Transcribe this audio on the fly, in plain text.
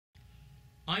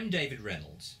I'm David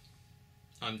Reynolds.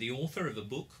 I'm the author of a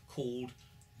book called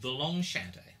The Long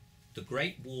Shadow, The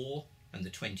Great War and the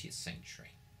 20th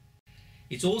Century.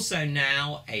 It's also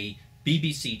now a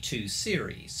BBC Two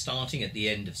series starting at the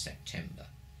end of September.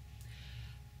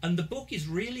 And the book is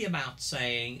really about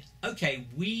saying, okay,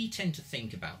 we tend to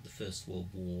think about the First World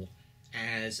War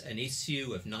as an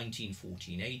issue of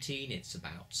 1914-18. It's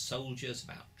about soldiers,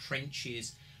 about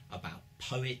trenches, about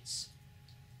poets.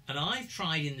 And I've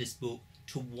tried in this book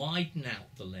to widen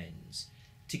out the lens,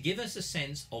 to give us a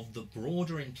sense of the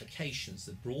broader implications,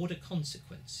 the broader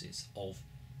consequences of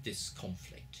this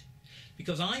conflict.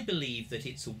 Because I believe that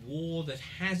it's a war that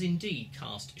has indeed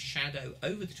cast a shadow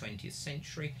over the 20th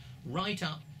century, right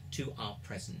up to our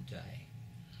present day.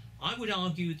 I would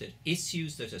argue that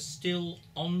issues that are still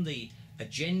on the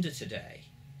agenda today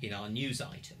in our news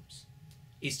items,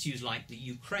 issues like the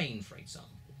Ukraine, for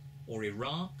example, or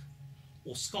Iraq,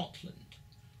 or Scotland,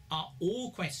 are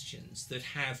all questions that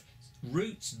have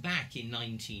roots back in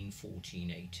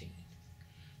 1914-18.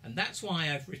 And that's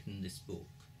why I've written this book,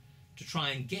 to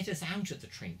try and get us out of the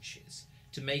trenches,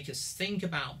 to make us think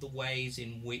about the ways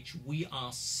in which we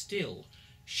are still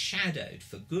shadowed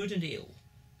for good and ill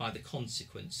by the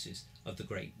consequences of the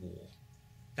Great War.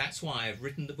 That's why I've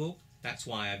written the book, that's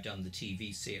why I've done the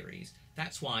TV series,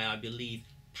 that's why I believe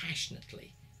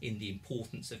passionately in the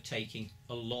importance of taking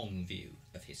a long view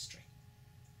of history.